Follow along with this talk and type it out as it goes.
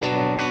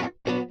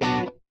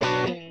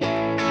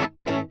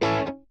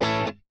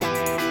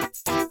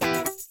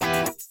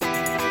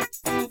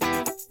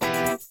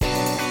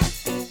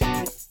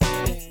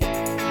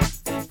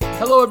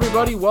Hello,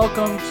 everybody.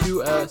 Welcome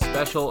to a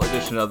special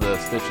edition of the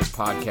Stitches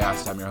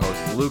podcast. I'm your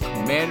host, Luke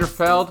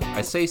Manderfeld.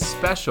 I say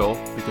special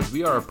because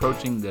we are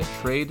approaching the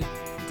trade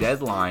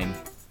deadline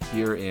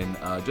here in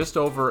just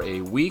over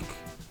a week.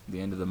 The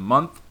end of the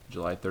month,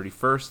 July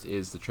 31st,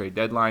 is the trade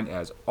deadline,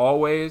 as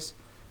always.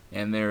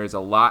 And there is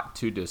a lot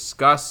to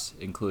discuss,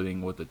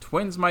 including what the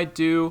Twins might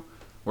do,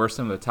 where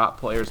some of the top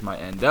players might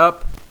end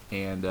up,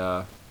 and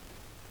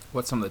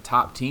what some of the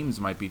top teams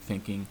might be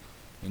thinking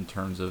in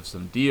terms of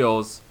some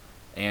deals.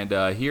 And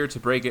here to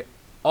break it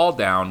all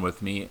down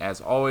with me, as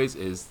always,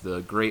 is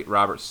the great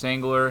Robert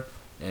Sangler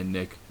and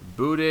Nick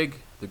Budig,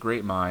 the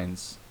great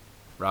minds.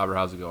 Robert,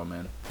 how's it going,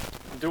 man?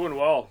 I'm doing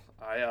well.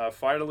 I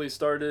finally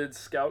started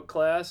scout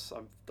class.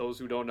 Those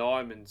who don't know,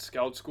 I'm in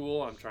scout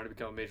school. I'm trying to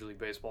become a Major League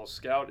Baseball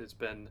scout. It's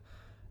been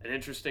an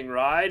interesting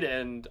ride,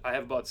 and I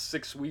have about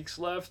 6 weeks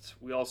left.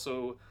 We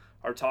also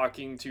are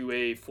talking to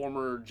a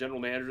former general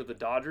manager of the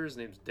Dodgers. His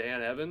name's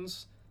Dan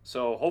Evans.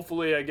 So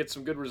hopefully I get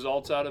some good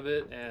results out of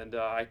it, and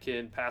I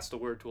can pass the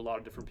word to a lot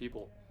of different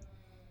people.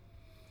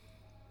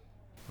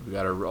 We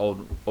got our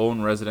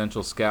own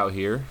residential scout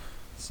here,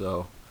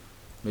 so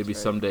maybe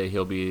someday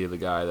he'll be the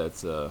guy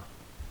that's a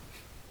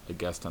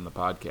guest on the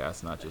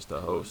podcast, not just a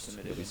host.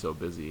 He'll be so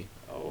busy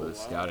with his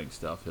scouting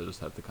stuff, he'll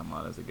just have to come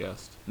on as a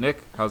guest.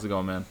 Nick, how's it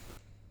going, man?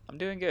 I'm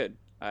doing good.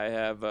 I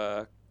have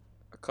a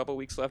couple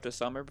weeks left of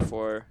summer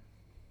before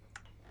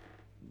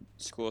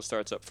school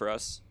starts up for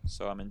us,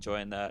 so I'm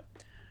enjoying that.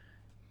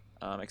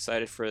 I'm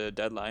excited for the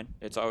deadline.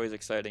 It's always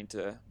exciting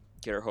to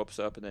get our hopes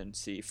up and then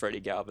see Freddie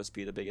Galvis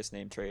be the biggest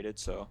name traded.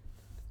 So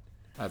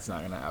that's not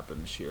going to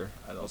happen this year,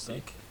 I don't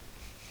think.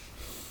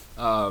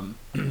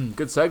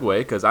 Good segue,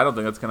 because I don't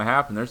think that's going to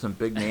happen. There's some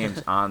big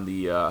names on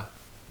the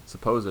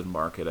supposed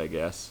market, I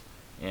guess.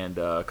 And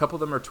a couple of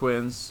them are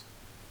Twins.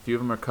 A few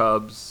of them are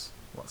Cubs.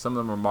 Some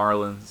of them are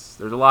Marlins.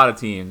 There's a lot of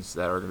teams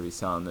that are going to be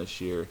selling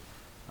this year.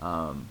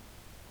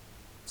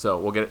 So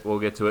we'll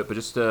get to it. But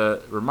just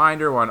a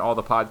reminder, we're on all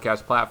the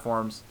podcast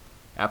platforms,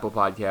 Apple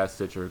Podcasts,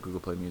 Stitcher, Google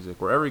Play Music.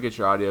 Wherever you get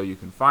your audio, you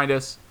can find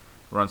us.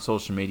 We're on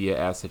social media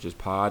at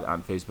StitchesPod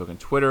on Facebook and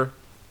Twitter.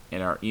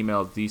 And our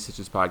email is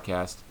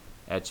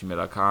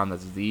thestitchespodcast@gmail.com.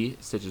 That's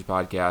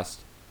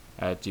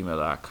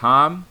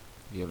thestitchespodcast@gmail.com.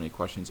 If you have any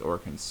questions or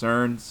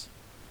concerns.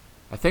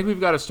 I think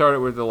we've got to start it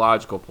with the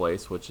logical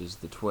place, which is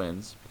the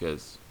Twins,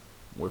 because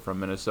we're from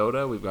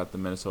Minnesota. We've got the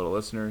Minnesota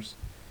listeners.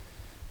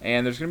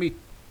 And there's going to be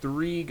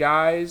 3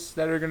 guys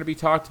that are going to be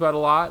talked about a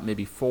lot,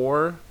 maybe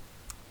 4.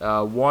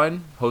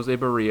 One, Jose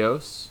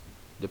Barrios,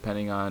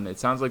 depending on, it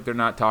sounds like they're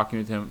not talking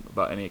with him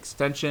about any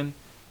extension,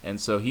 and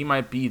so he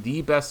might be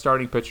the best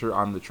starting pitcher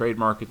on the trade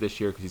market this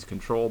year because he's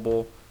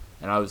controllable,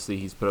 and obviously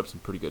he's put up some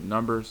pretty good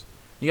numbers.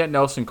 You got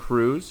Nelson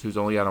Cruz, who's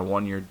only on a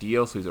 1-year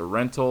deal, so he's a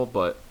rental,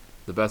 but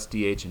the best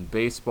DH in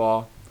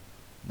baseball.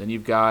 Then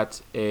you've got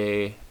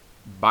a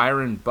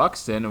Byron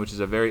Buxton, which is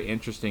a very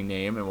interesting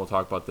name, and we'll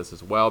talk about this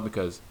as well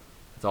because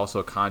it's also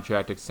a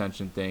contract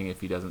extension thing.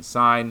 If he doesn't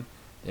sign,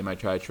 they might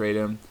try to trade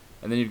him.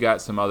 And then you've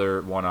got some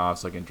other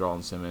one-offs like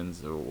Andrelton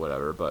Simmons or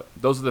whatever. But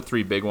those are the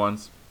 3 big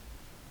ones.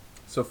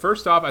 So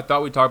first off, I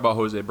thought we'd talk about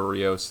Jose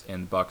Barrios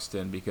and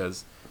Buxton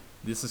because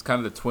this is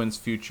kind of the Twins'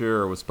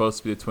 future, or was supposed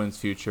to be the Twins'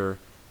 future.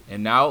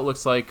 And now it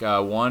looks like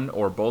one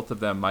or both of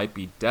them might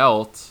be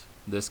dealt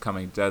this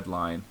coming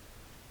deadline.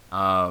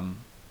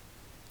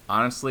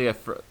 Honestly,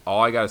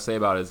 all I got to say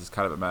about it is it's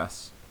kind of a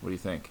mess. What do you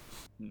think?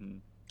 Mm-hmm.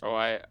 Oh,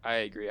 I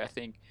agree. I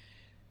think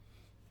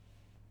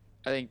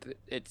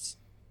it's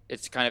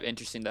kind of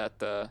interesting that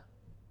to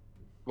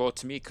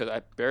me, because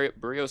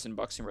Barrios and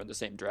Buxton were in the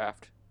same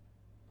draft,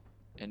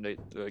 and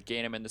to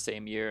gain them in the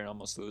same year and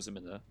almost lose them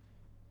in the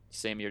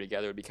same year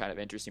together would be kind of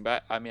interesting.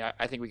 But I mean,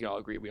 I think we can all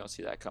agree we don't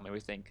see that coming. We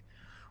think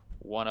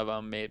one of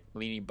them,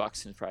 leaning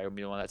Buxton, probably will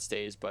be the one that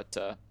stays. But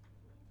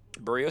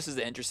Barrios is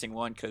the interesting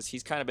one because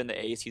he's kind of been the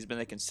ace. He's been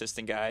the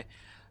consistent guy.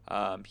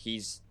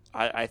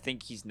 I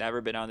think he's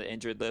never been on the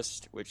injured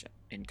list, which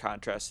in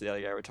contrast to the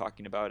other guy we're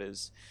talking about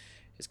is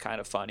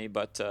kind of funny.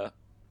 But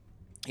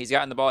he's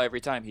gotten the ball every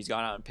time. He's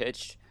gone out and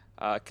pitched.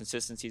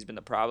 Consistency's been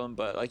the problem.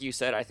 But like you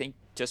said, I think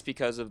just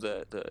because of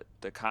the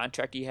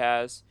contract he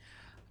has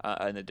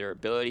and the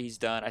durability he's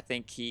done, I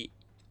think he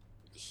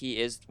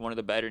is one of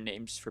the better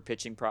names for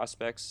pitching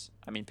prospects.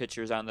 I mean,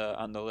 pitchers on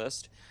the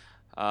list.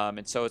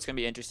 And so it's going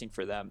to be interesting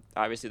for them.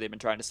 Obviously, they've been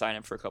trying to sign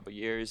him for a couple of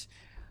years.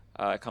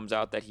 It comes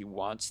out that he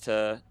wants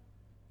to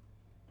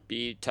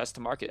test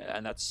the market,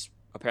 and that's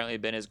apparently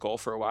been his goal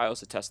for a while,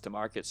 is to test the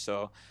market.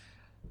 So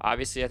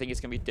obviously I think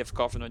it's going to be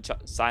difficult for them to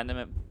sign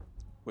them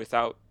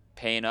without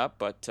paying up,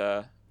 but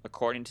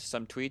according to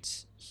some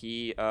tweets,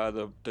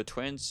 the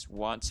Twins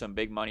want some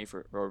big money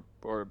or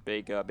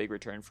big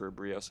return for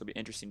Barrios. So it'll be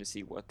interesting to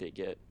see what they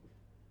get.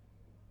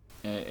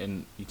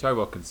 And you talk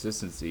about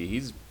consistency.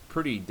 He's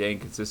pretty dang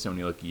consistent when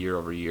you look year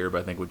over year,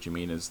 but I think what you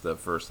mean is the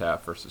first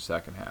half versus the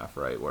second half,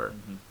 right? Where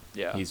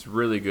he's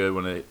really good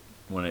when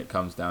it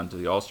comes down to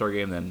the All-Star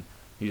game, then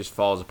he just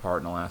falls apart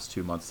in the last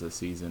 2 months of the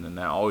season, and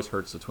that always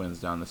hurts the Twins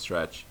down the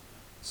stretch.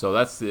 So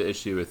that's the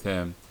issue with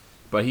him.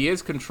 But he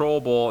is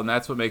controllable, and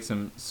that's what makes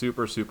him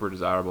super, super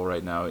desirable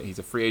right now. He's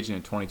a free agent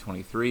in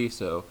 2023,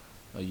 so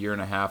a year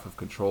and a half of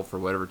control for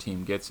whatever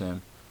team gets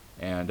him.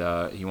 And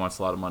he wants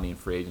a lot of money in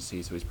free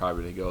agency, so he's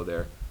probably going to go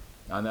there.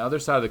 On the other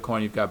side of the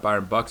coin, you've got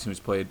Byron Buxton, who's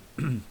played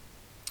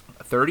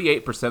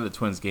 38% of the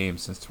Twins'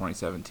 games since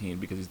 2017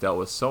 because he's dealt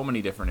with so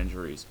many different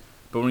injuries.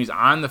 But when he's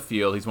on the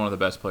field, he's one of the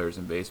best players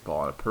in baseball.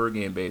 On a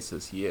per-game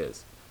basis, he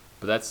is.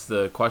 But that's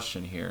the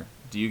question here.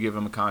 Do you give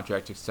him a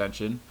contract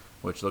extension,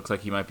 which looks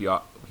like he might be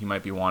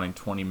wanting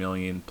 $20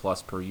 million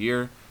plus per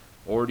year,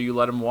 or do you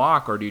let him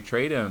walk, or do you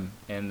trade him,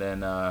 and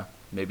then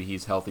maybe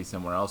he's healthy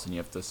somewhere else, and you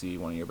have to see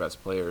one of your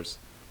best players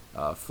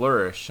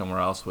flourish somewhere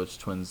else, which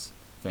Twins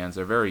fans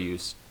are very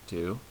used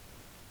to.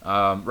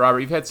 Robert,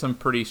 you've had some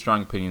pretty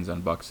strong opinions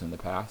on Buxton in the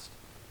past.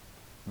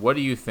 What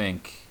do you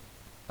think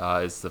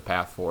is the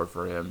path forward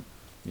for him?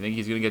 You think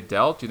he's going to get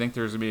dealt? Do you think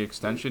there's going to be an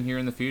extension here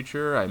in the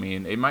future? I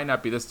mean, it might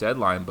not be this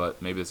deadline,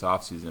 but maybe this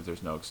offseason if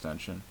there's no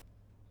extension.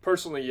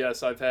 Personally,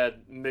 yes, I've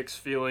had mixed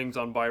feelings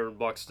on Byron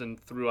Buxton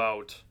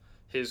throughout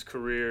his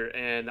career.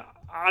 And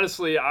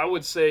honestly, I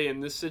would say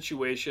in this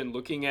situation,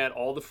 looking at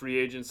all the free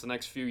agents the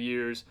next few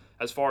years,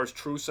 as far as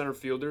true center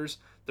fielders,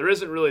 there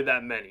isn't really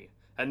that many.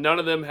 And none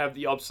of them have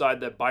the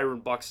upside that Byron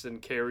Buxton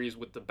carries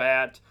with the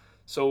bat.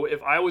 So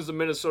if I was the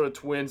Minnesota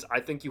Twins, I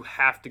think you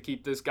have to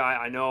keep this guy.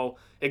 I know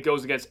it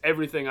goes against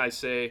everything I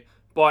say,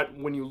 but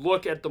when you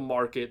look at the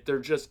market, there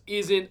just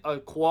isn't a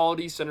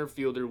quality center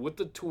fielder with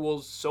the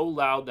tools so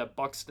loud that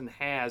Buxton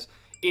has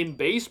in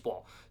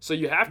baseball. So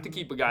you have to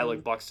keep a guy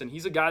like Buxton.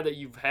 He's a guy that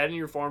you've had in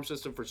your farm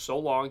system for so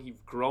long.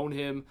 You've grown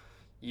him.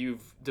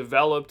 You've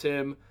developed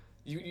him.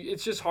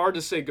 It's just hard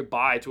to say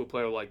goodbye to a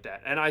player like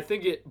that. And I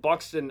think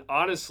Buxton,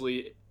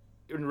 honestly,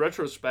 in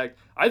retrospect,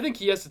 I think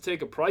he has to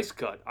take a price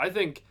cut. I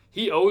think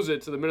he owes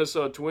it to the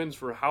Minnesota Twins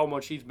for how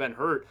much he's been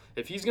hurt.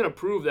 If he's going to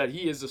prove that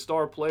he is the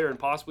star player and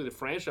possibly the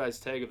franchise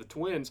tag of the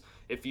Twins,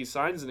 if he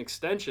signs an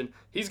extension,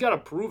 he's got to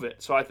prove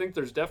it. So I think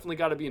there's definitely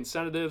got to be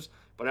incentives,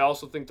 but I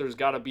also think there's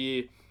got to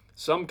be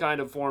some kind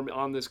of form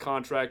on this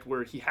contract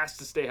where he has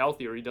to stay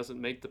healthy or he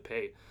doesn't make the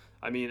pay.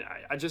 I mean,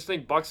 I just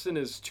think Buxton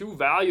is too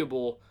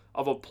valuable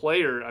of a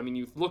player. I mean,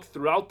 you look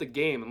throughout the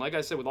game, and like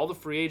I said, with all the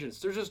free agents,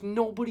 there's just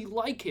nobody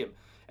like him.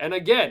 And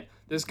again,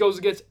 this goes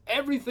against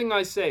everything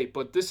I say,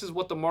 but this is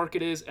what the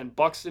market is, and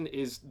Buxton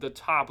is the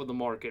top of the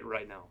market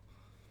right now.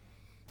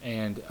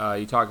 And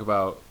you talk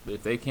about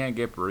if they can't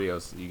get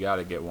Barrios, you got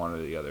to get one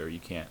or the other. You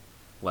can't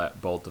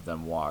let both of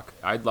them walk.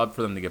 I'd love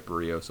for them to get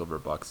Barrios over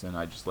Buxton.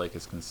 I just like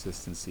his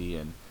consistency,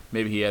 and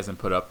maybe he hasn't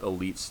put up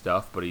elite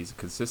stuff, but he's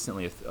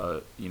consistently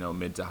a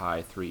mid to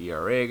high 3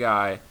 ERA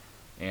guy,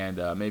 and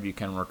maybe you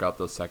can work out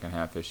those second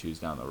half issues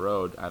down the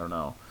road. I don't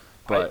know,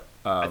 but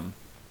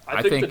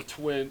I think the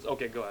Twins.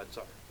 Okay, go ahead.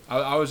 Sorry.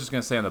 I was just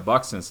gonna say on the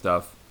Buxton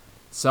stuff,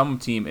 some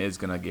team is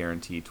gonna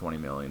guarantee $20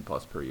 million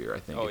plus per year. I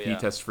think if he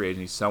tests free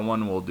agency,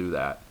 someone will do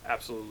that.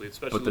 Absolutely,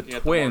 especially. But the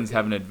Twins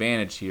have an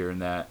advantage here in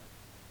that,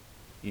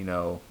 they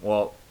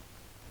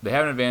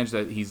have an advantage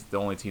that he's the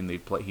only team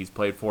he's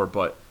played for,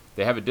 but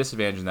they have a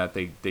disadvantage in that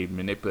they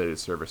manipulated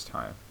service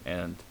time,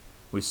 and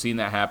we've seen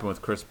that happen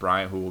with Chris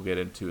Bryant, who we'll get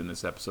into in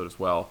this episode as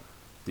well.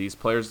 These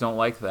players don't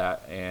like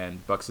that,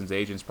 and Buxton's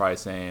agent's probably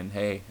saying,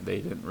 "Hey,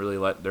 they didn't really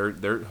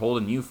they're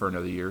holding you for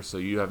another year, so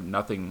you have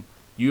nothing.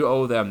 You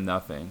owe them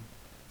nothing."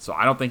 So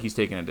I don't think he's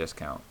taking a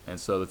discount, and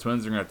so the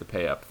Twins are gonna have to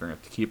pay up. They're gonna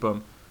have to keep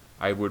him.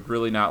 I would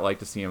really not like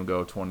to see him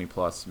go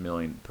 $20+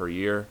 million per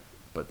year,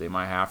 but they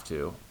might have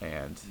to,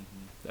 and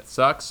that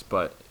sucks.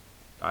 But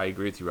I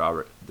agree with you,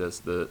 Robert.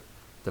 The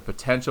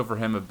potential for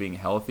him of being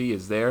healthy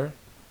is there,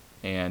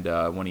 and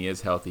when he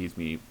is healthy,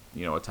 he's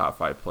a top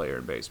 5 player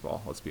in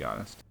baseball. Let's be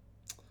honest.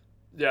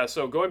 Yeah,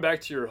 so going back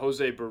to your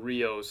Jose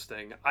Barrios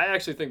thing, I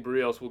actually think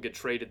Barrios will get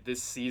traded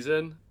this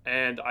season,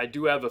 and I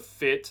do have a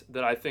fit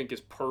that I think is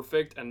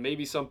perfect, and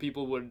maybe some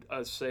people would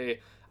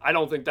say, I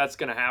don't think that's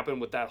going to happen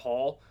with that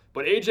haul,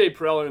 but A.J.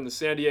 Preller and the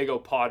San Diego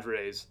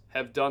Padres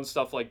have done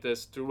stuff like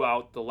this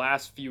throughout the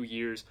last few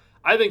years.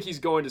 I think he's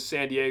going to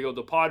San Diego.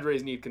 The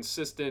Padres need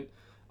consistent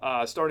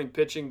starting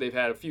pitching. They've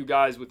had a few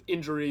guys with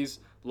injuries,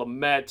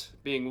 Lamet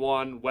being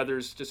one.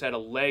 Weathers just had a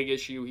leg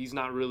issue. He's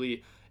not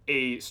really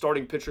a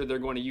starting pitcher they're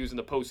going to use in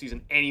the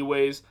postseason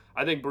anyways.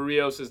 I think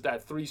Barrios is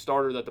that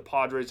 3-starter that the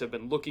Padres have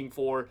been looking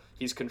for.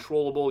 He's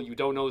controllable. You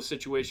don't know the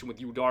situation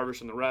with Yu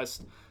Darvish and the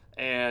rest.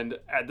 And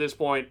at this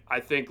point, I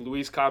think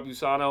Luis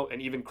Campusano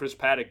and even Chris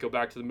Paddock go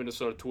back to the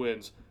Minnesota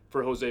Twins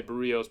for Jose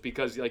Barrios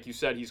because, like you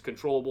said, he's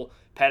controllable.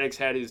 Paddock's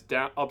had his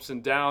ups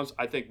and downs.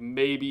 I think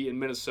maybe in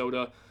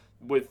Minnesota,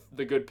 with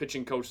the good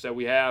pitching coach that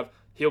we have,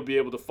 he'll be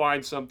able to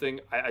find something.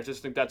 I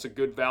just think that's a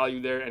good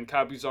value there. And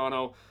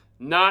Campusano,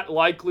 not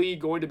likely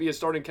going to be a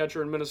starting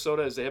catcher in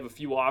Minnesota as they have a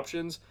few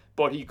options,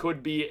 but he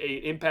could be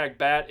an impact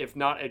bat, if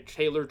not a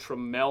Taylor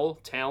Trammell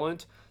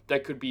talent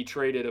that could be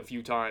traded a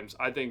few times.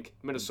 I think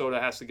Minnesota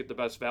has to get the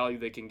best value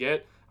they can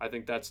get. I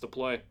think that's the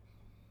play.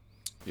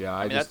 Yeah,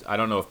 I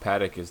don't know if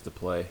Paddock is the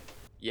play.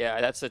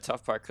 Yeah, that's the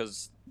tough part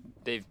because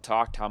they've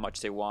talked how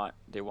much they want.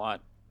 There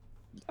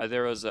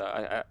was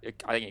I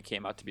think it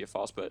came out to be a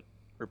false, but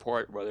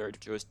report, whether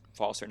it was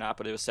false or not,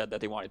 but it was said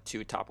that they wanted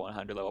 2 top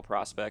 100 level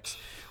prospects,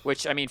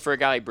 which, I mean, for a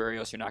guy like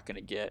Berrios, you're not going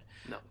to get.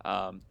 No.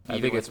 I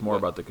think it's more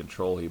about the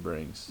control he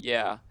brings.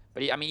 Yeah,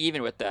 but I mean,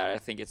 even with that, I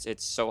think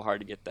it's so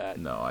hard to get that.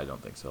 No, I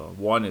don't think so.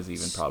 1 is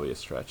even probably a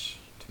stretch.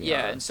 To be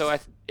Yeah, honest. and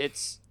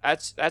so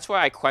that's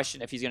why I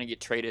question if he's going to get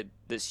traded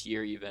this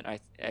year. Even I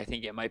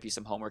think it might be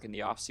some homework in the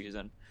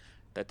offseason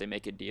that they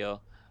make a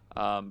deal.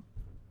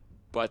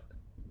 But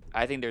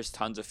I think there's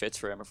tons of fits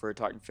for him. If we're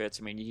talking fits,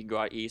 I mean, you can go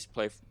out east,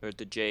 play for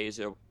the Jays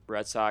or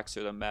Red Sox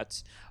or the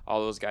Mets. All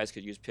those guys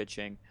could use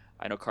pitching.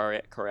 I know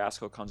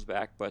Carrasco comes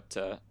back, but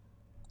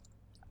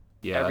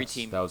yeah, every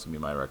team. That was gonna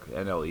be my record.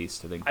 NL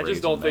East, I think. I Braves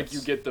just don't and think Mets.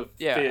 you get the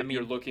Yeah, fit I mean-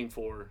 you're looking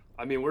for.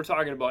 I mean, we're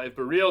talking about if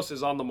Berrios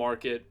is on the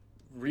market,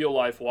 real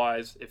life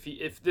wise,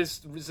 if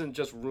this isn't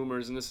just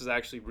rumors and this is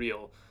actually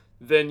real,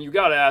 then you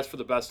got to ask for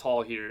the best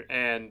haul here.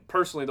 And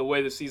personally, the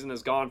way the season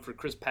has gone for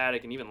Chris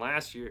Paddock and even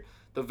last year,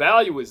 the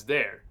value is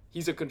there.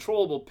 He's a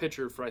controllable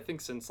pitcher for I think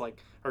since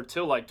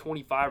till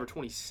 25 or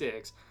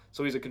 26.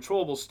 So he's a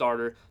controllable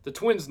starter. The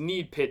Twins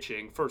need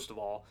pitching, first of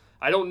all.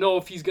 I don't know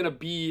if he's going to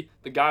be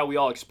the guy we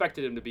all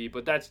expected him to be,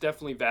 but that's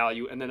definitely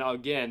value. And then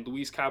again,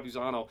 Luis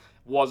Campusano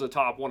was a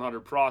top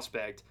 100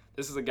 prospect.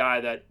 This is a guy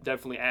that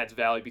definitely adds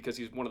value because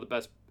he's one of the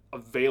best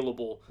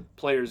available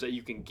players that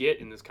you can get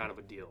in this kind of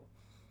a deal.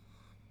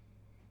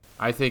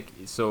 I think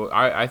so.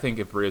 I think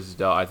if Berrios is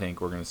dealt, I think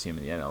we're going to see him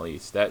in the NL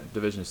East. That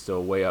division is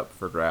still way up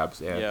for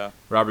grabs. And Yeah.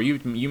 Robert,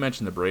 you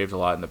mentioned the Braves a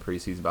lot in the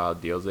preseason about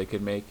how deals they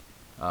could make.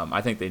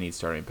 I think they need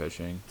starting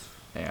pitching,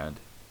 and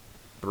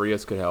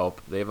Berrios could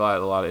help. They have a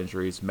lot of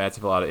injuries. Mets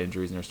have a lot of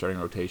injuries in their starting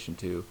rotation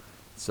too.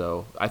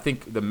 So I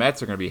think the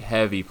Mets are going to be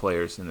heavy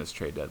players in this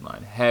trade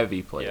deadline.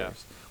 Heavy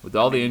players with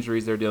all the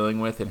injuries they're dealing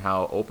with and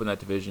how open that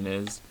division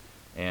is,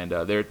 and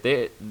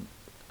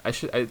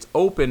it's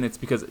open. It's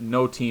because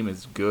no team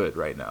is good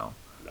right now.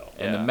 No.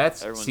 And the Yeah,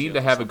 Mets everyone's seem to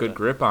dealing have a with good something.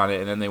 grip on it,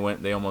 and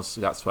then they almost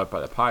got swept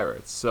by the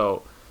Pirates.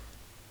 So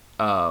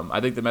I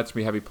think the Mets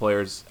will be heavy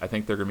players. I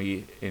think they're going to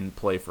be in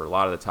play for a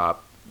lot of the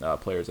top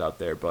players out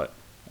there. But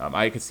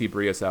I could see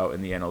Berrios out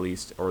in the NL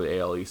East or the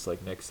AL East,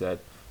 like Nick said.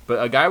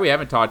 But a guy we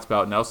haven't talked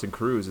about, Nelson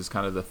Cruz, is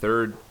kind of the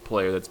third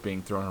player that's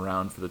being thrown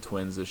around for the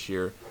Twins this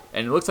year.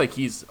 And it looks like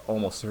he's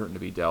almost certain to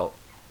be dealt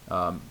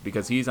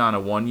because he's on a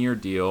 1-year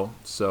deal.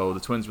 So the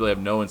Twins really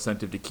have no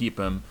incentive to keep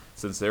him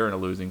since they're in a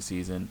losing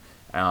season.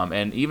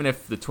 And even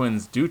if the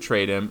Twins do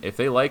trade him, if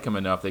they like him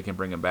enough, they can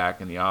bring him back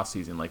in the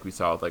offseason like we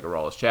saw with like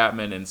Aroldis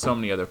Chapman and so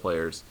many other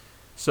players.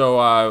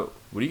 So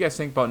what do you guys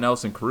think about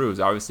Nelson Cruz?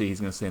 Obviously,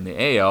 he's going to stay in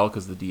the AL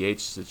because of the DH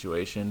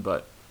situation,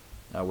 but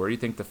where do you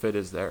think the fit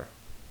is there?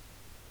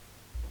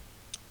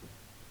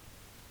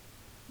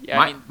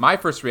 Yeah, My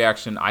first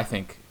reaction, I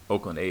think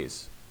Oakland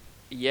A's.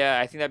 Yeah,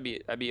 I think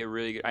that'd be a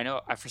really good. I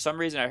know for some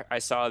reason I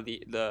saw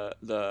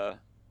the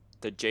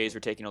Jays were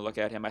taking a look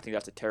at him. I think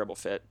that's a terrible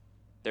fit.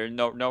 There's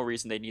no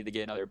reason they need to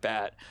get another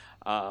bat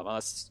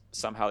unless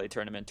somehow they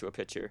turn him into a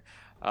pitcher.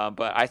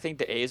 But I think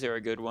the A's are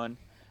a good one.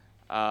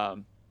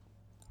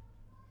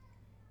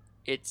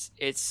 It's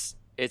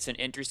an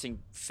interesting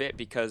fit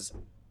because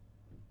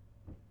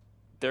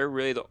they're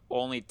really the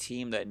only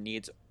team that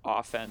needs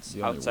offense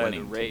The only outside of the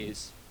winning team.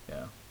 Rays.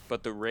 Yeah.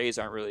 But the Rays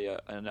aren't really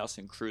a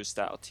Nelson Cruz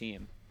style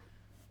team.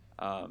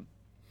 Yeah,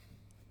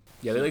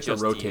 they He like to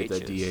just rotate the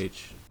DHs.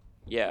 DH.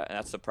 Yeah, and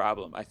that's the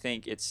problem. I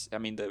think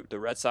the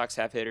Red Sox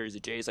have hitters, the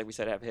Jays, like we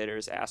said, have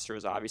hitters,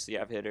 Astros obviously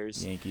have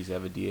hitters, Yankees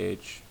have a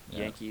DH. Yeah.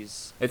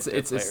 Yankees. It's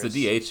their the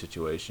players. DH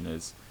situation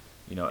is,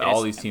 And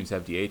all it's- these teams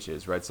have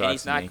DHs. Red And Sox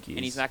he's and not Yankees.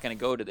 and he's not going to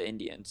go to the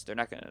Indians. They're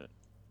not going to.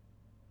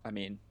 I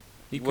mean,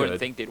 He you wouldn't could.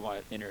 think they'd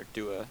want to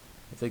do a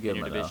If they give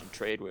him interdivision enough.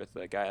 trade with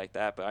a guy like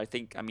that, but I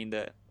think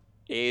the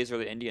A's or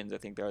the Indians, I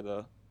think they're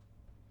the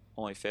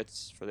only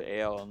fits for the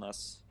AL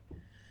unless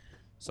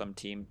some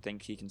team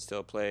thinks he can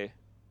still play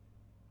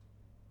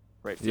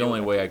right The field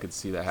only way after I could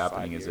see that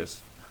happening 5 is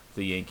years. if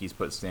the Yankees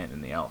put Stanton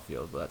in the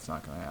outfield, but that's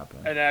not going to happen.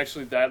 And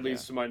actually, that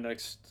leads to my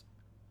next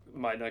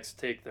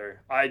take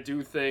there. I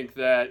do think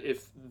that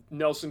if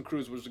Nelson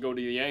Cruz was to go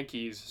to the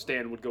Yankees,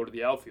 Stan would go to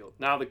the outfield.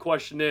 Now the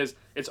question is,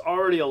 it's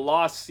already a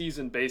lost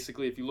season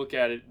basically if you look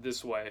at it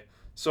this way.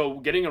 So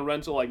getting a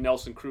rental like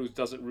Nelson Cruz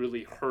doesn't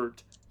really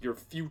hurt your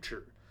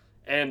future.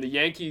 And the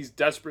Yankees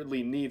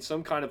desperately need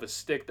some kind of a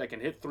stick that can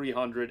hit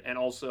 300 and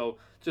also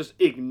just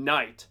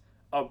ignite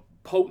a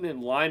potent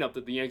lineup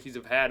that the Yankees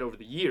have had over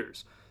the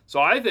years.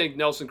 So I think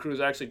Nelson Cruz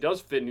actually does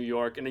fit New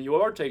York, and then you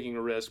are taking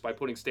a risk by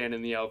putting Stan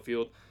in the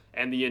outfield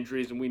and the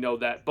injuries, and we know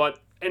that. But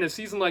in a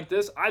season like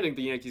this, I think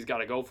the Yankees got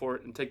to go for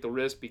it and take the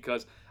risk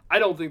because I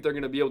don't think they're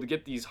going to be able to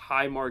get these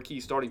high marquee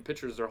starting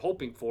pitchers they're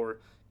hoping for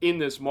in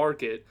this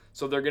market.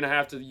 So they're going to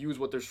have to use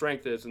what their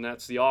strength is, and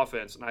that's the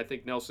offense. And I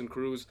think Nelson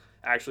Cruz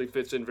actually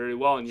fits in very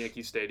well in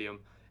Yankee Stadium.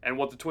 And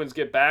what the Twins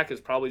get back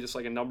is probably just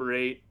like a number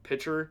 8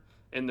 pitcher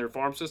in their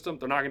farm system.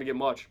 They're not going to get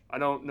much. I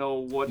don't know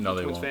what No, the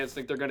they Twins won't. fans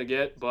think they're going to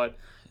get, but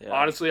Yeah.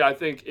 honestly, I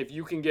think if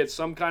you can get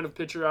some kind of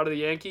pitcher out of the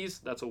Yankees,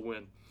 that's a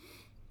win.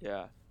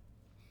 Yeah.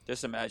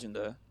 Just imagine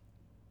the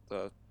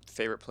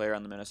favorite player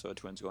on the Minnesota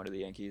Twins going to the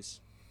Yankees.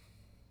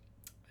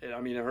 I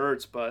mean, it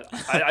hurts, but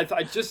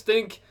I just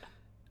think.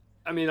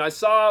 I mean, I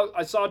saw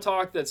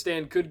talk that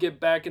Stan could get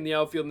back in the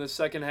outfield in the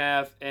second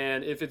half,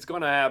 and if it's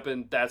going to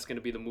happen, that's going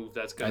to be the move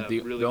that's going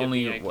to really get the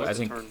Yankees I to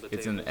think turn the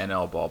it's in tables.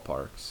 NL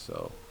ballparks,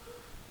 so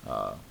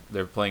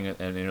they're playing an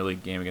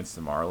interleague game against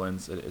the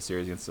Marlins, a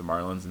series against the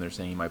Marlins, and they're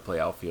saying he might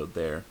play outfield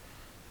there,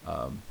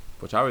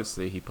 which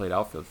obviously he played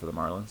outfield for the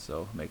Marlins,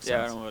 so it makes Yeah,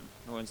 I sense. don't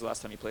know when's the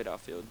last time he played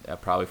outfield. Yeah,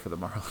 probably for the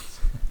Marlins.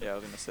 Yeah, I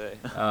was gonna say.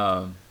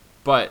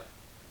 But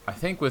I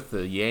think with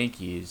the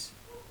Yankees,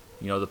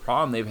 the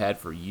problem they've had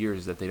for years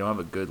is that they don't have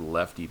a good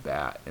lefty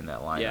bat in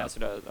that lineup. Yeah,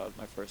 that was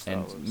my first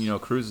thought.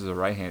 And Cruz is a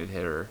right-handed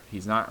hitter.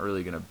 He's not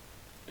really going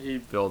He- to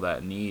fill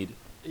that need.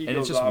 he And it's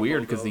goes just oppo,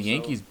 weird because the though,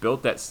 Yankees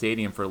built that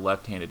stadium for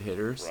left-handed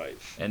hitters. Right.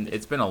 And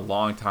it's been a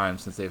long time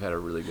since they've had a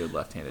really good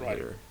left-handed Right.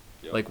 hitter.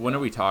 Yep. Like, when are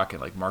we talking?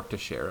 Like, Mark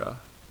Teixeira?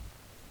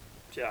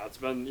 Yeah, it's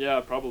been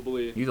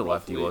probably. He's a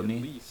lefty, roughly wasn't at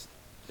he? least.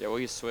 Yeah, well,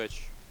 you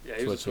switch. Yeah,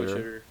 he was a Switch switch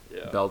hitter.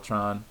 hitter. Yeah.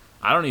 Beltran?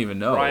 I don't even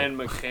know. Brian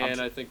McCann,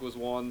 I think, was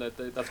one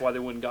that's why they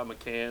went and got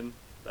McCann.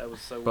 That was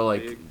so But,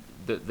 like,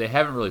 big. they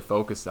haven't really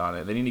focused on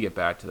it. They need to get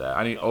back to that.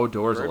 I mean,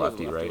 Odor's a Bird was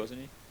lefty, right?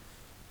 wasn't he?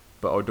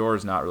 But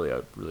Odor's not really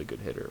a really good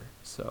hitter.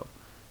 So,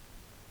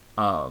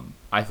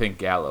 I think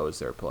Gallo is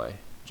their play.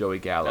 Joey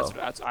Gallo.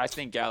 I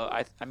think Gallo.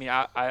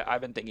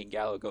 I've been thinking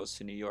Gallo goes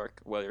to New York,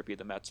 whether it be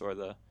the Mets or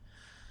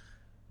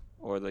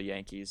the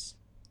Yankees,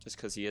 just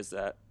because he is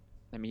that.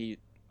 I mean, he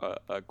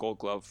a Gold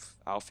Glove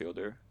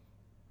outfielder,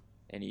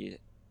 and he's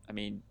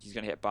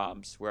gonna hit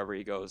bombs wherever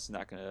he goes. He's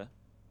not gonna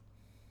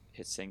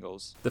hit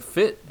singles. The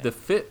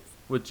fit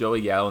with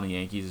Joey Gallo and the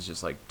Yankees is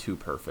just like too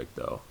perfect,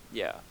 though.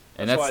 Yeah.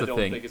 And That's that's why I the don't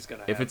thing. think it's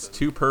gonna If it's happen.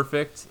 too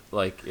perfect,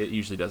 like it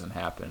usually doesn't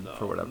happen No.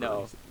 for whatever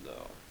No. reason. No.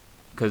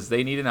 Because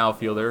they need an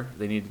outfielder,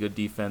 they need good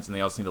defense, and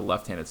they also need a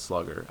left-handed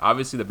slugger.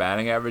 Obviously, the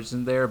batting average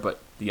isn't there, but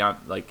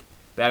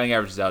batting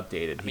average is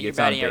outdated. I mean, He your gets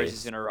on batting average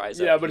is base. gonna rise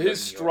up. Yeah, if but he his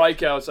goes to New York.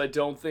 strikeouts, I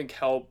don't think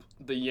help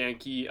the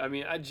Yankee. I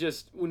mean,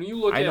 when you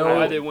look I at know-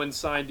 why they went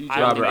signed DJ. I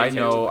don't think Robert, I they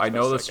know changed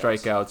the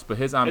strikeouts. strikeouts, but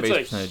his on-base It's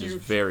a percentage is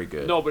huge- very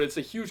good. No, but it's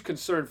a huge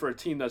concern for a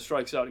team that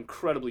strikes out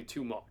incredibly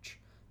too much.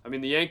 I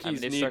mean, the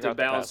Yankees they need struck to out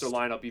the balance their best.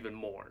 lineup even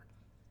more.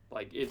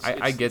 Like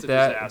I get it's a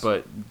that, disaster.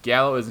 but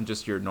Gallo isn't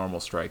just your normal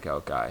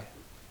strikeout guy.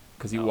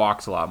 Because he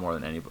walks a lot more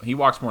than anybody. He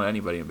walks more than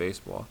anybody in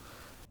baseball.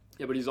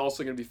 Yeah, but he's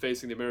also going to be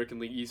facing the American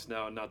League East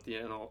now, and not the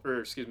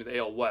the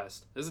AL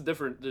West. This is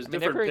different. There's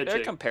different they're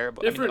pitching.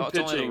 comparable. Different it's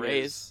only the pitching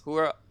Rays. is- Who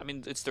are?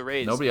 It's the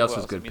Rays. Nobody Who else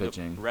has good The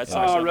pitching. Red Yeah.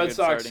 Sox. have Red good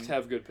Sox starting.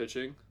 have good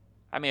pitching.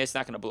 I mean, it's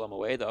not going to blow them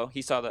away though.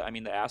 He saw that. I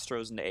mean, the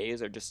Astros and the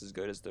A's are just as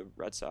good as the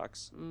Red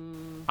Sox.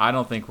 I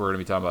don't think we're going to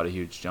be talking about a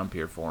huge jump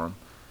here for him.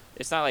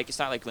 It's not like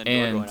Lindor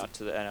And- going out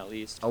to the NL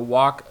East. A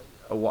walk,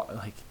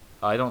 like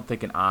I don't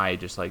think an eye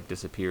just like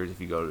disappears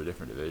if you go to a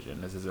different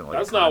division. This isn't like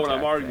That's a not what I'm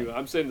contact arguing. thing.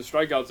 I'm saying the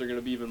strikeouts are going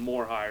to be even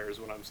more higher. Is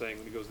what I'm saying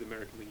when he goes to the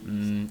American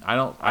League East. I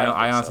don't I think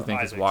honestly so. think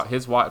I his think walk so.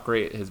 his walk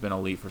rate has been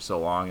elite for so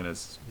long, and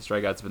his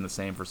strikeouts been the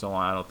same for so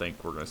long. I don't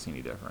think we're going to see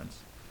any difference.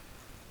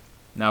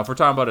 Now, if we're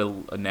talking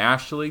about a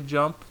National League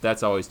jump,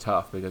 that's always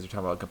tough because you're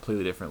talking about a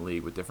completely different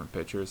league with different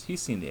pitchers.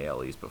 He's seen the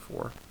AL East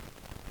before.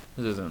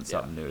 This isn't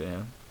something new to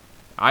him.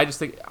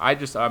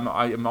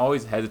 I'm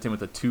always hesitant with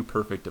the too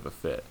perfect of a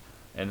fit,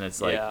 and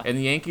it's like, Yeah. and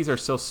the Yankees are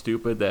so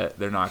stupid that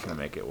they're not going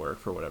to make it work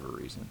for whatever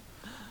reason.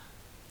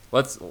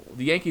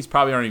 The Yankees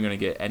probably aren't even going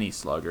to get any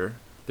slugger.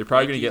 They're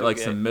probably going to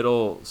Yankees get like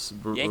will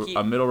some Yankee-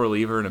 a middle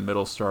reliever and a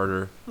middle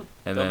starter, and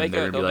They'll then make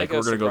they're a, going to be like,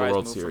 we're going to go to the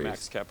World move for Series.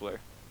 Max Kepler.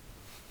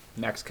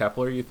 Max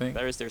Kepler, you think?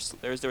 There's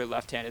their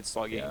left-handed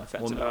slugging Yeah.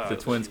 defensive Well, the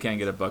outfielder. Twins can't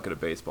get a bucket of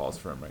baseballs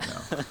for him right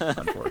now,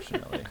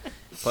 unfortunately.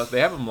 Plus, they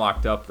have him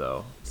locked up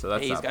though, so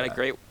that's Hey, he's not got bad. a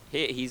great.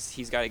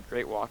 He's got a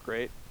great walk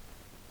rate.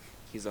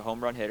 He's a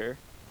home run hitter.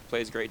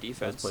 Plays great Does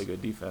defense. play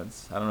good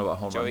defense. I don't know about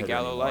home Joey run hitter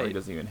Gallo anymore. He light.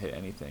 doesn't even hit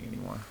anything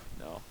anymore,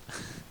 No.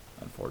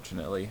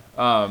 unfortunately.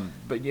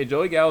 But yeah,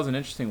 Joey Gallo's an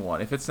interesting one.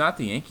 If it's not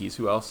the Yankees,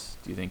 who else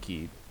do you think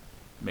he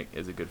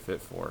is a good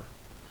fit for?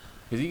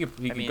 Because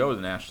he can go to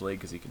the National League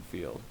because he can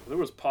field. There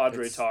was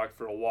Padre It's- talk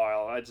for a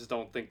while. I just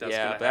don't think that's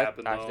yeah, going to but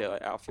happen. I feel though.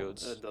 like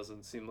outfields. That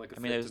doesn't seem like a I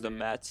mean, fit there's to the me.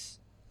 Mets.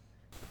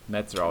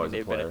 Mets are always a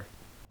they've been- player.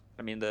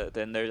 I mean,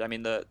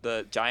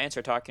 the Giants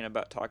are talking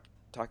about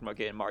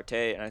getting Marte,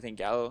 and I think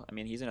Gallo. I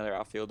mean, he's another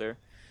outfielder.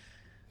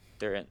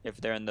 If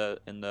they're in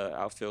the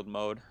outfield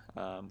mode,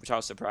 which I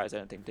was surprised. I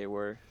didn't think they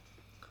were.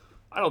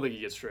 I don't think he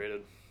gets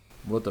traded.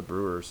 What the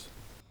Brewers?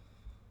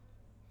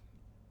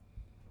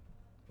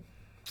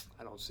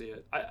 I don't see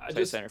it. I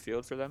Play just center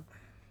field for them.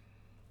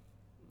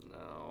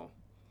 no.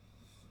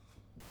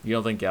 You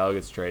don't think Gallo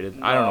gets traded?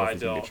 No, I don't know if I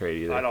he's gonna don't. get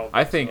traded either. I don't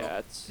I think think Yeah,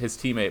 it's. his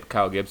teammate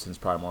Kyle Gibson's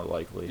probably more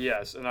likely.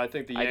 Yes, and I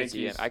think the I could see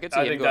Yankees. him- I could see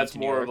him think going that's to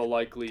New more York. of a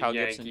likely Kyle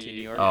Yankee. Gibson to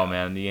New York. Oh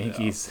man, the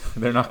Yankees,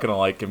 they're not going to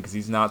like him because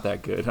he's not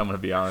that good. I'm going to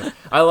be honest.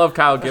 I love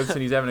Kyle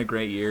Gibson. He's having a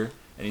great year,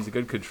 and he's a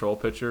good control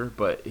pitcher,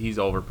 but he's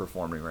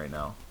overperforming right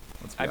now.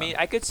 Let's be I mean,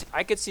 honest.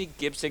 I could see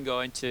Gibson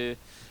going to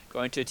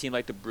a team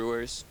like the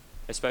Brewers,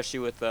 especially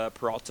with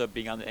Peralta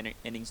being on the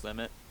innings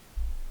limit.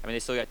 I mean, they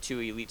still got two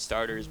elite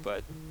starters,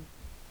 but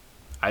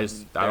I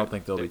don't they're-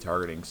 think they'll be they're-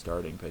 targeting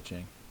starting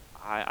pitching.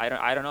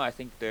 I don't know. I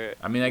think they're.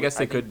 I mean, I guess they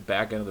think, could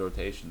back into the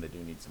rotation. They do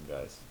need some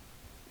guys.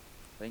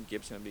 I think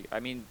Gibson would be. I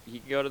mean, he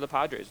could go to the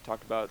Padres. We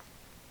talked about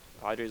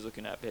Padres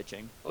looking at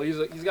pitching. Well,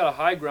 he's got a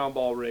high ground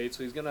ball rate,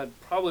 so he's gonna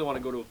probably want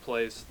to go to a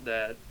place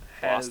that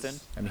has. Boston?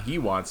 I mean, he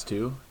wants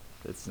to.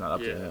 It's not up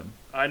to him.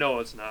 I know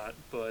it's not,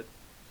 but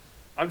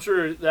I'm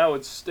sure that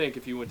would stink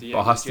if he went to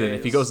Yankees. Boston.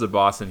 If he goes to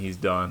Boston, he's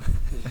done.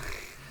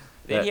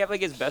 Didn't he have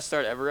like his best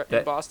start ever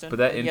in Boston? But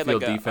that He had,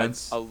 infield like,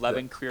 defense,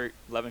 11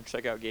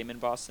 shutout game in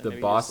Boston. the Maybe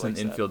he just Boston likes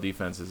that. infield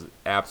defense is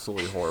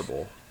absolutely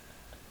horrible.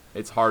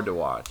 It's hard to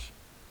watch.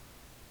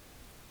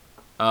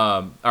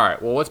 All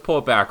right, well, let's pull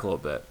it back a little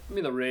bit. I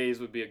mean, the Rays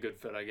would be a good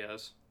fit, I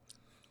guess.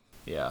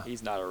 Yeah.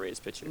 He's not a Rays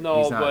pitcher.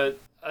 No, He's not. but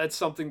that's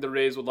something the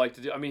Rays would like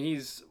to do. I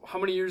mean, how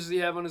many years does he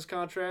have on his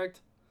contract?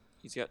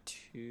 He's got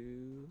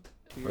two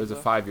It was a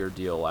years 5-year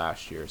deal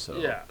last year, so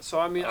Yeah, so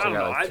I mean, I so don't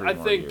got know. like 3 I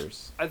more think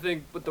years.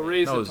 but the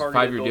Rays No, it have was a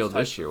targeted 5-year those deal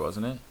types this year, of-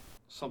 wasn't it?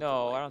 something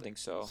No, like I don't that. think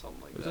so.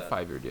 Something like It was that. a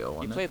 5-year deal, He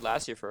wasn't it? played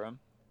last year for him.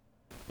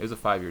 It was a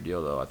 5-year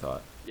deal, though, I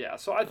thought. Yeah,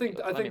 so I think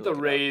Let me the look it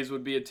up. Rays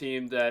would be a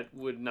team that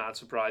would not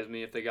surprise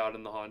me if they got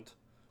in the hunt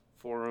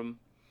for him,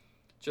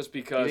 just Do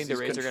you because think the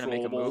he's Rays are going to make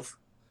a controllable. move?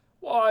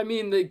 Well, I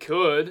mean, they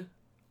could.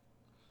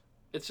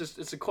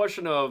 It's a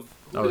question of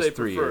who Oh, do it's they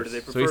 3 prefer? years. Do they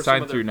So prefer he some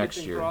signed of their through next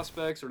pitching year.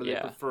 prospects, or do they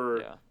Yeah, prefer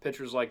yeah.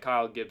 pitchers like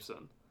Kyle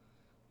Gibson?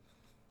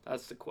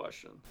 That's the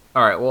question.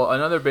 All right, well,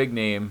 another big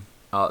name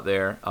out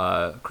there,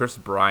 Chris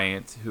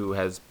Bryant, who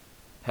has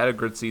had a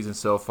good season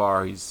so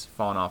far. He's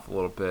fallen off a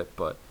little bit,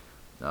 but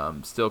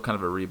still kind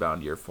of a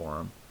rebound year for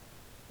him.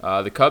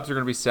 The Cubs are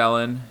going to be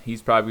selling.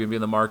 He's probably going to be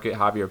in the market.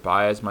 Javier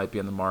Baez might be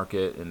in the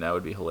market, and that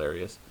would be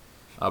hilarious.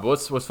 But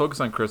let's focus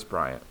on Chris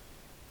Bryant.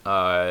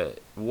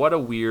 What a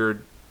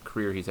weird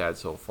career he's had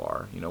so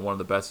far. You know, one of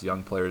the best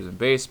young players in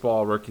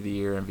baseball, Rookie of the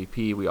Year,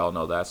 MVP. We all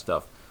know that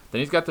stuff. Then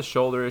he's got the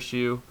shoulder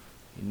issue.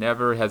 He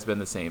never has been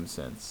the same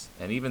since.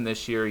 And even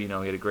this year, you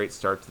know, he had a great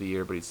start to the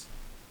year, but he's,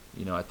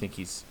 you know, I think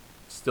he's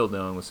still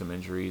dealing with some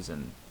injuries,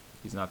 and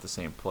he's not the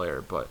same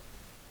player. But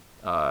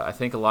I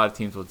think a lot of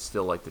teams would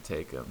still like to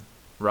take him.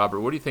 Robert,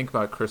 what do you think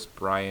about Chris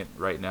Bryant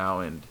right now?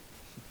 And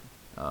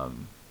what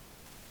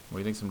do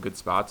you think some good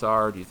spots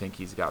are? Do you think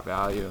he's got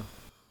value?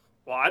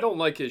 Well, I don't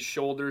like his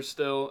shoulders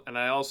still, and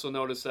I also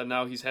noticed that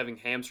now he's having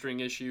hamstring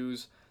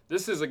issues.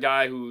 This is a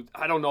guy who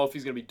I don't know if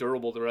he's going to be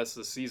durable the rest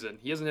of the season.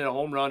 He hasn't hit a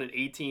home run in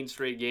 18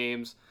 straight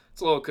games.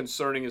 It's a little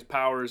concerning. His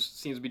powers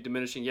seems to be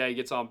diminishing. Yeah, he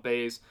gets on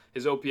base.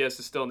 His OPS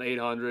is still in the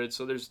 800,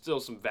 so there's still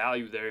some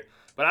value there.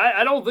 But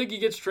I don't think he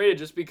gets traded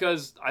just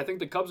because I think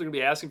the Cubs are going to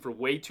be asking for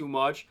way too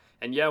much.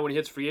 And yeah, when he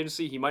hits free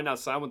agency, he might not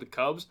sign with the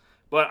Cubs.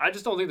 But I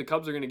just don't think the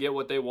Cubs are going to get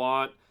what they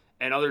want,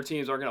 and other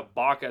teams aren't going to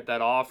balk at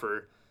that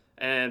offer.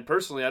 And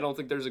personally, I don't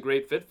think there's a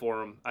great fit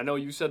for him. I know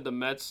you said the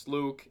Mets,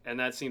 Luke, and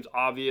that seems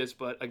obvious.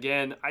 But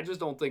again, I just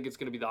don't think it's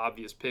going to be the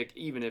obvious pick,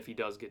 even if he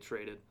does get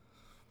traded.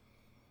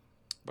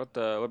 What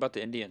about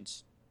the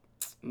Indians?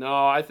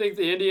 No, I think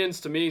the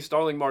Indians, to me,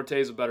 Starling Marte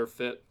is a better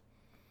fit.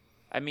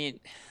 I mean,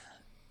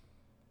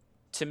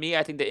 to me,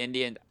 I think the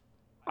Indian.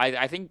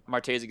 I think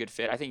Marte is a good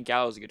fit. I think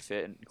Gallo is a good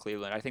fit in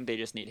Cleveland. I think they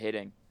just need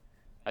hitting.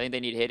 I think they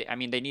need hitting. I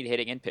mean, they need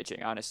hitting and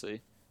pitching,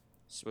 honestly.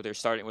 So they're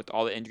starting with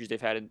all the injuries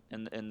they've had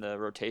in the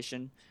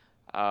rotation.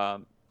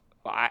 But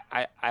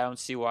I don't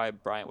see why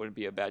Bryant wouldn't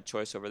be a bad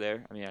choice over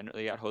there. I mean, I know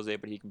they got Jose,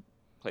 but he can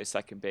play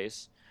second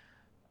base,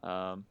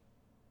 or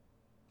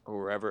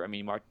wherever. I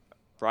mean,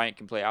 Bryant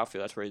can play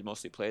outfield. That's where he's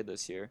mostly played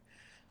this year.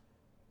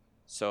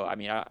 So I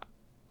mean, I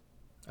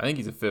think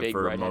he's a fit Big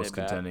for right-handed most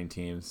bat. contending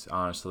teams,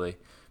 honestly,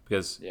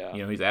 because Yeah.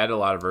 you know he's added a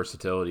lot of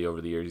versatility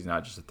over the years. He's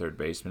not just a third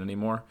baseman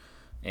anymore,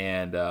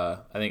 and I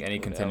think any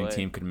With contending LA.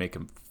 team could make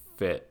him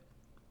fit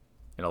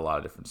in a lot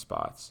of different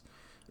spots.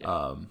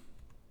 Yeah.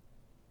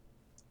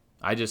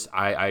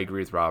 I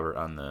agree with Robert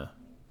on the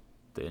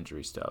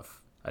injury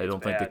stuff. I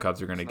don't think the bad.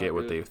 Cubs are going to It's get not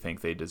what good. they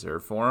think they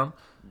deserve for him.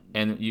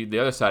 And the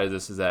other side of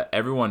this is that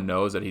everyone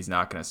knows that he's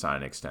not going to sign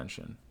an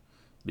extension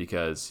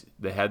because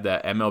they had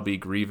that MLB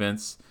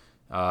grievance.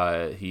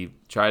 He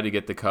tried to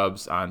get the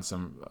Cubs on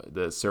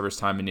the service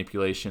time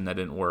manipulation that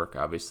didn't work,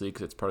 obviously,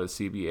 because it's part of the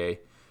CBA.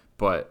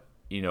 But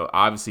you know,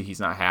 obviously he's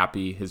not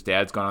happy. His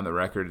dad's gone on the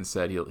record and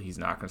said he's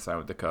not going to sign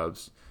with the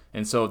Cubs.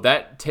 And so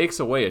that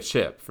takes away a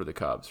chip for the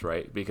Cubs,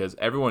 right? Because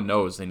everyone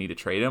knows they need to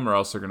trade him or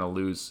else they're going to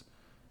lose.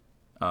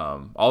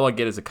 All I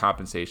get is a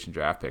compensation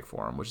draft pick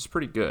for him, which is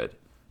pretty good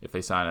if they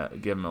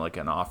give him like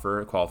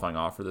a qualifying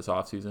offer this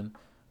offseason.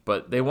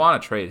 But they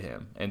want to trade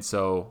him. And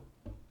so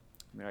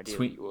I mean,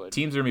 ideally you would.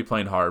 teams are going to be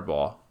playing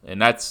hardball. And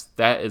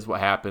that is what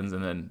happens.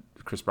 And then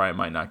Chris Bryant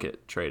might not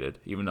get traded,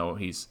 even though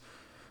he's,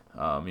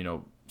 you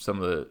know, some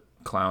of the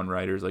clown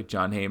writers like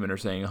John Heyman are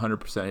saying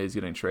 100% he's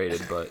getting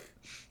traded, but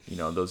you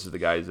know those are the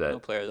guys No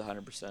that player is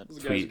 100%. Those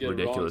guys tweet get it wrong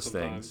ridiculous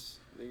sometimes. things,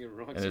 They get it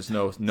wrong and there's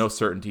sometimes. no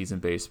certainties in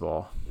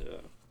baseball. Yeah.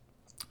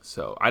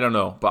 So I don't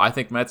know, but I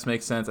think Mets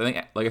make sense. I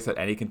think, like I said,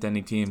 any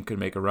contending team could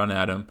make a run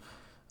at him.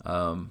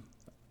 And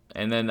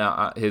then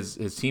his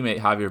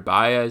teammate Javier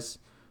Baez,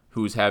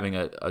 who's having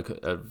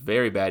a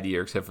very bad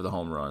year except for the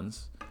home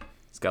runs.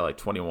 He's got like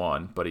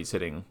 21, but he's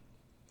hitting,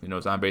 you know,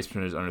 his on base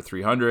percentage is under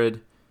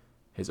 300.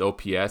 His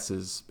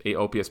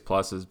OPS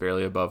plus is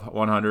barely above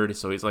 100,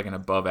 so he's like an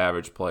above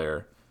average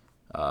player,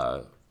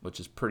 which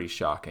is pretty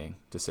shocking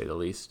to say the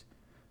least.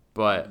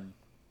 But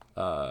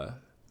do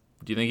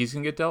you think he's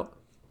gonna get dealt?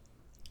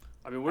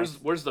 I mean,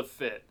 where's the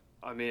fit?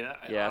 I mean,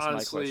 Yeah, that's my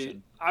honestly,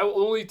 question.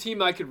 only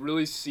team I could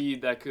really see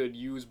that could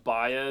use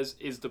Baez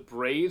is the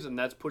Braves, and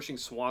that's pushing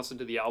Swanson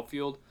to the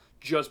outfield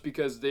just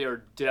because they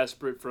are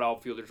desperate for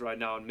outfielders right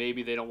now, and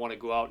maybe they don't want to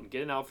go out and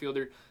get an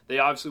outfielder. They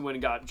obviously went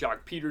and got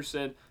Jock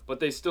Peterson, but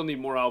they still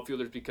need more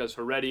outfielders because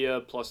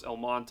Heredia plus El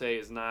Monte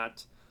is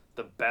not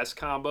the best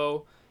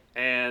combo.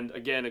 And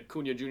again,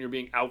 Acuna Jr.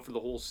 being out for the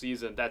whole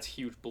season, that's a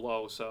huge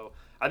blow. So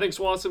I think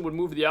Swanson would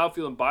move to the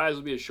outfield and Baez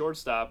would be a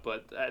shortstop,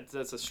 but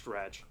that's a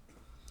stretch.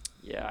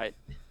 Yeah,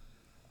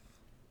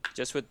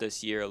 just with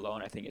this year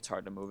alone, I think it's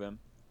hard to move him.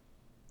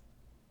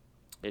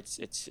 It's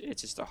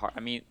just a hard. I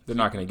mean, They're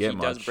not gonna get he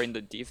much. does bring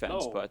the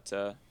defense, No. but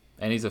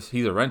And he's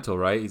a rental,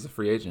 right? He's a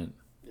free agent.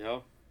 Yeah.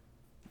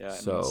 yeah, I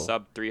So, mean,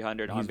 sub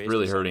 300 on He's base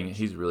really percentage. hurting.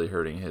 He's really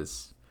hurting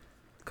his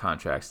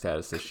contract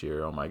status this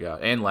year. Oh my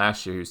god! And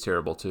last year he was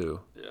terrible too.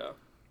 Yeah.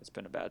 It's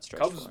been a bad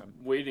stretch Cubs for him.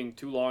 waiting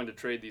too long to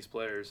trade these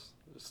players.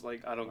 It's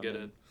like, I don't get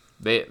it.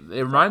 It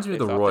reminds me of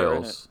They the thought they were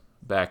in Royals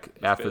back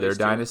after their Phillies,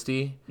 too.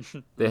 dynasty.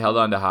 They held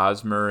on to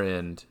Hosmer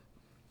and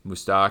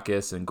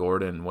Moustakas and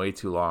Gordon way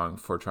too long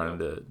for trying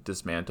to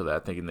dismantle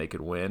that, thinking they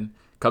could win.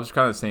 Cubs are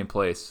kind of the same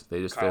place.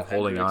 They're Kyle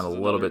holding on Hendricks a is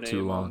little another bit too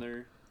name on long.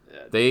 there.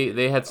 Yeah,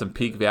 They had some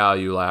peak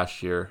value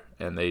last year,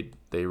 and they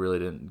really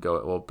didn't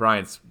go. Well,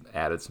 Bryant's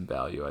added some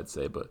value, I'd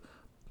say, but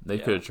they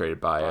Yeah. could have traded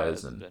Baez.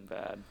 Baez has And been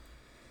bad.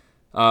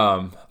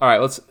 all right,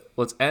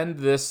 let's end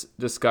this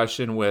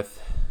discussion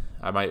with.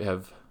 I might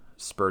have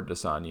spurred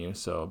this on you,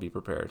 so be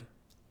prepared.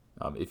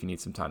 If you need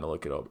some time to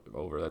look it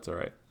over, that's all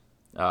right.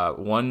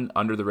 One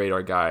under the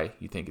radar guy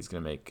you think is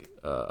going to make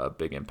a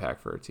big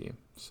impact for a team.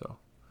 So,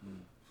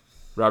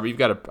 Robert, you've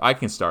got I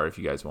can start if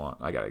you guys want.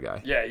 I got a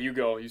guy. Yeah, you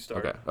go. You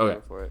start. Okay.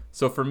 Go for it.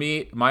 So for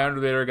me, my under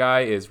the radar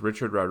guy is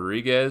Richard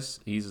Rodriguez.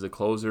 He's the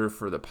closer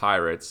for the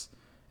Pirates,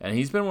 and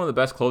he's been one of the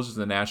best closers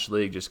in the National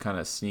League. Just kind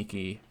of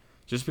sneaky,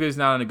 just because he's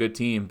not on a good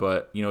team.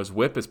 But his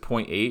WHIP is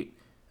 .8,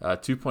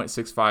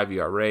 2.65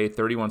 ERA,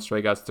 31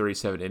 strikeouts,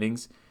 37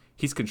 innings.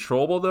 He's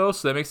controllable though,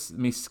 so that makes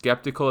me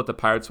skeptical that the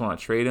Pirates want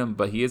to trade him.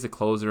 But he is a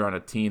closer on a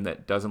team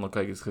that doesn't look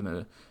like it's going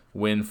to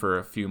win for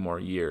a few more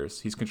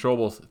years. He's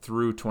controllable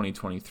through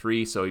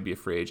 2023, so he'd be a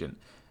free agent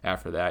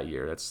after that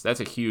year. That's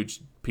a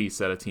huge piece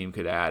that a team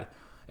could add.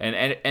 And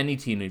any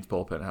team needs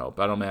bullpen help.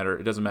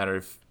 It doesn't matter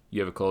if you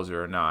have a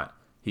closer or not.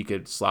 He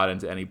could slot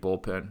into any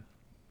bullpen.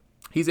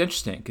 He's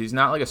interesting because he's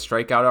not like a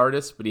strikeout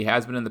artist, but he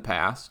has been in the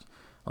past.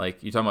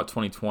 Like you're talking about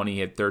 2020, he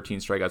had 13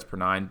 strikeouts per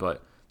 9,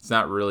 but it's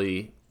not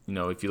really,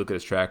 if you look at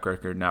his track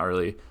record, not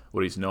really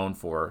what he's known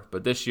for.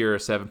 But this year,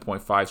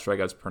 7.5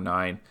 strikeouts per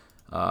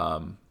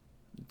 9,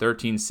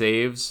 13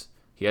 saves.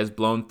 He has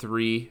blown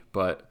 3,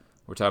 but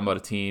we're talking about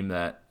a team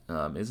that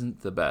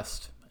isn't the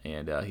best,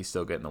 and he's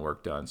still getting the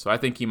work done. So I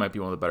think he might be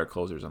one of the better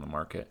closers on the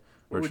market,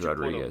 Where would Richard you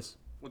put him? Rodriguez.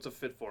 What's a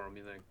fit for him,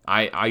 you think?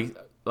 I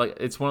like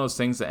it's one of those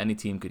things that any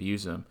team could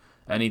use him.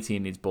 Any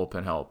team needs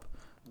bullpen help,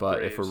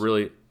 but if we're Braves.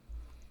 really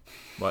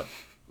what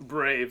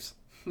Braves.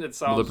 It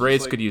sounds well, the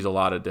Braves just could use a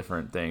lot of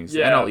different things.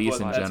 Yeah, NL East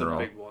but in that's general.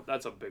 a big one.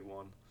 That's a big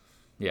one.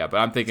 Yeah, but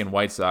I'm thinking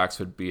White Sox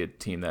would be a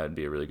team that would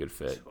be a really good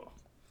fit.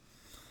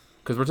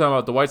 Because we're talking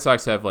about the White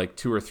Sox have like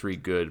 2 or 3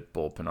 good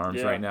bullpen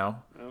arms Yeah. right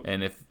now. Yep.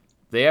 And if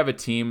they have a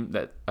team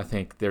that I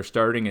think their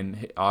starting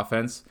in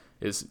offense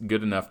is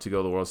good enough to go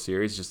to the World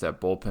Series, just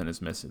that bullpen is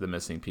the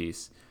missing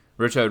piece.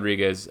 Rich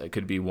Rodriguez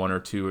could be 1 or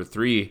 2 or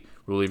 3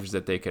 relievers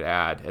that they could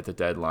add at the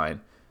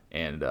deadline.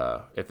 And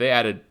if they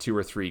added 2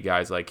 or 3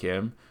 guys like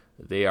him,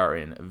 they are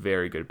in a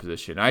very good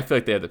position. I feel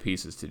like they have the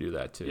pieces to do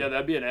that too. Yeah,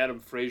 that'd be an Adam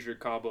Frazier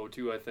combo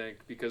too, I think,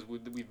 because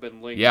we've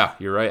been linked. Yeah,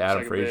 you're right, Adam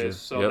second Frazier. base,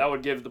 so Yep. that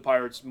would give the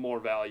Pirates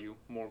more value,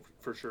 more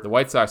for sure. The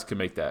White Sox can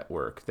make that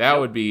work. That Yep,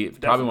 would be probably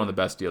definitely, one of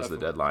the best deals of the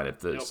definitely. deadline if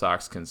the Yep.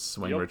 Sox can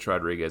swing Yep. Rich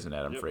Rodriguez and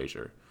Adam Yep.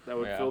 Frazier. That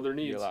would Yeah, fill their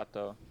be needs. a lot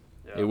though.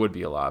 Yeah. It would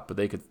be a lot, but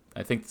they could.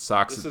 I think the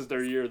Sox. This is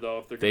their year, though.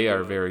 If they're They gonna are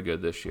do it. very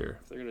good this year.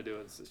 If they're gonna do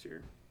it this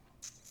year.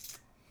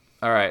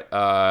 All right,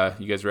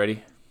 you guys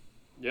ready?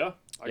 Yeah.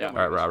 I Yeah. got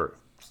my All right, list. Robert.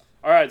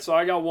 All right, so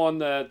I got one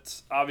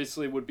that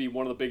obviously would be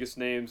one of the biggest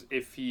names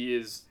if he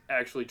is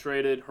actually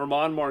traded.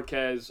 German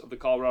Marquez of the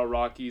Colorado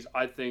Rockies,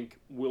 I think,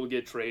 will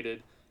get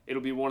traded.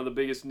 It'll be one of the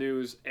biggest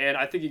news, and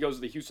I think he goes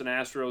to the Houston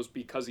Astros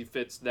because he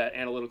fits that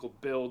analytical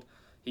build.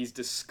 He's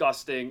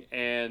disgusting,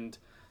 and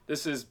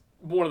this is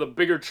one of the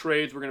bigger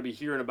trades we're going to be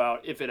hearing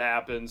about if it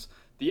happens.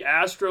 The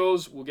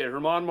Astros will get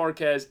German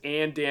Marquez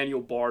and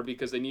Daniel Bard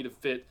because they need to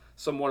fit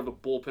somewhat of a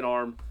bullpen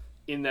arm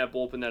in that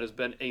bullpen that has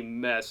been a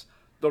mess.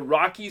 The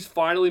Rockies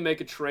finally make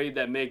a trade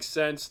that makes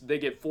sense. They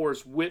get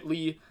Forrest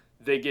Whitley,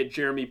 they get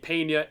Jeremy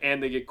Pena,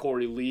 and they get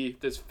Corey Lee.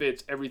 This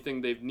fits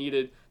everything they've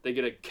needed. They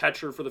get a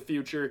catcher for the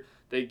future.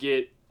 They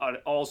get an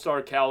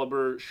all-star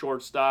caliber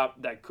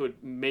shortstop that could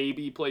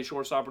maybe play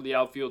shortstop or the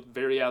outfield,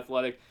 very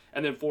athletic.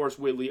 And then Forrest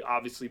Whitley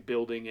obviously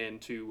building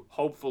into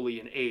hopefully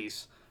an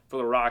ace for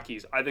the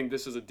Rockies. I think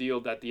this is a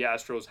deal that the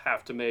Astros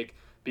have to make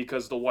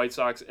because the White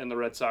Sox and the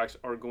Red Sox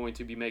are going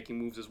to be making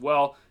moves as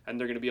well, and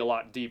they're going to be a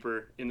lot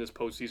deeper in this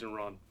postseason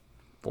run.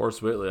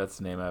 Forrest Whitley, that's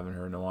a name I haven't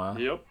heard in a while.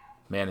 Yep.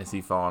 Man, is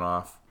he falling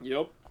off.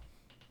 Yep.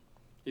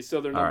 He's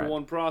still their All number right.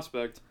 one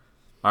prospect.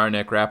 All right,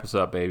 Nick, wrap us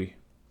up, baby.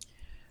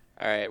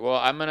 All right. Well,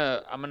 I'm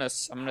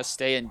gonna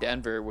stay in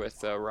Denver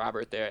with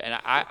Robert there, and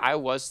I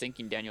was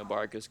thinking Daniel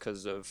Vargas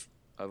because of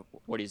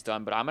what he's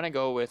done, but I'm gonna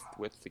go with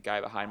the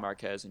guy behind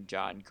Marquez and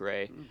John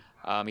Gray.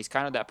 He's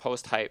kind of that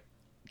post hype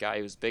guy.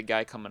 He was a big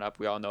guy coming up.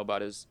 We all know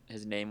about his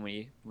name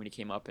when he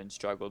came up and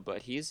struggled,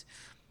 but he's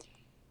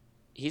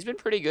been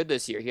pretty good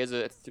this year. He has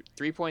a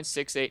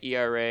 3.68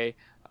 ERA.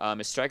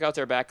 His strikeouts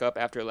are back up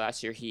after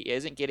last year. He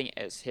isn't getting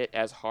hit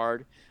as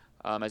hard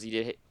as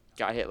he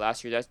got hit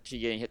last year. That's actually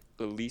getting hit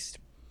the least.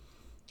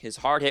 His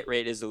hard hit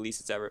rate is the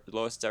lowest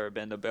it's ever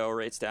been. The barrel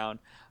rate's down.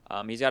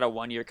 He's got a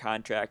 1-year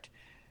contract,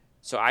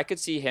 so I could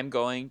see him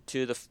going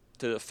to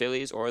the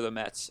Phillies or the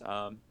Mets.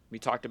 We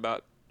talked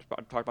about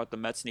the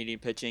Mets needing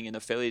pitching and the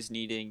Phillies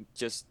needing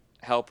just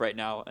help right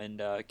now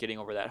and getting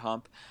over that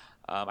hump.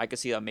 I could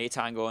see a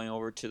Maton going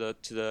over to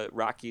the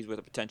Rockies with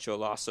a potential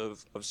loss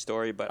of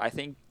Story, but I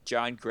think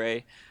John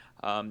Gray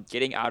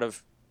getting out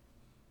of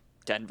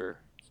Denver.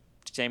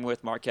 Same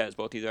with Marquez.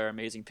 Both these are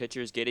amazing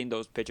pitchers. Getting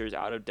those pitchers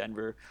out of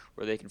Denver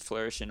where they can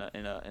flourish in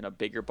a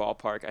bigger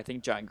ballpark. I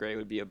think John Gray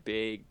would be a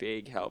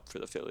big help for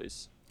the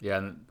Phillies. Yeah,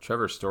 and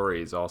Trevor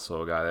Story is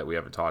also a guy that we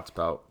haven't talked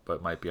about,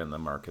 but might be on the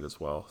market as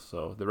well.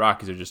 So the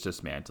Rockies are just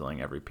dismantling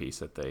every piece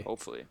that they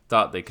Hopefully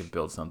thought they could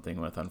build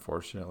something with,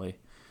 unfortunately.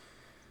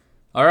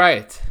 All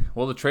right.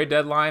 Well, the trade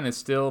deadline is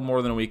still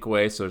more than a week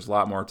away, so there's a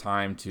lot more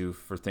time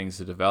for things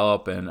to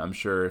develop, and I'm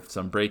sure if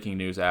some breaking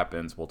news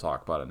happens, we'll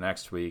talk about it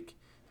next week.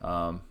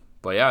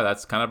 But yeah,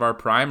 that's kind of our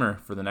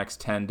primer for the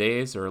next 10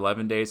 days or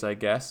 11 days, I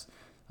guess.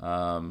 Be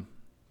on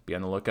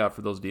the lookout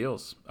for those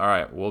deals. All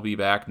right, we'll be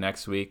back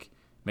next week.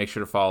 Make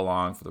sure to follow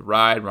along for the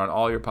ride. We're on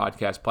all your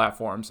podcast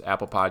platforms,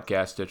 Apple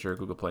Podcasts, Stitcher,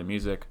 Google Play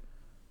Music,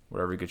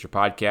 wherever you get your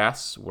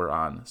podcasts. We're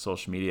on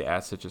social media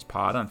at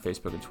SitchesPod on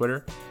Facebook and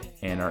Twitter.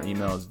 And our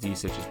email is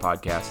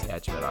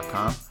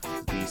thesitchespodcast@gmail.com.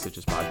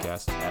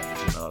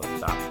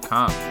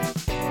 thesitchespodcast@gmail.com.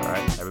 All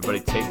right, everybody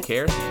take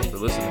care. Thanks for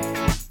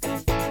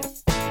listening.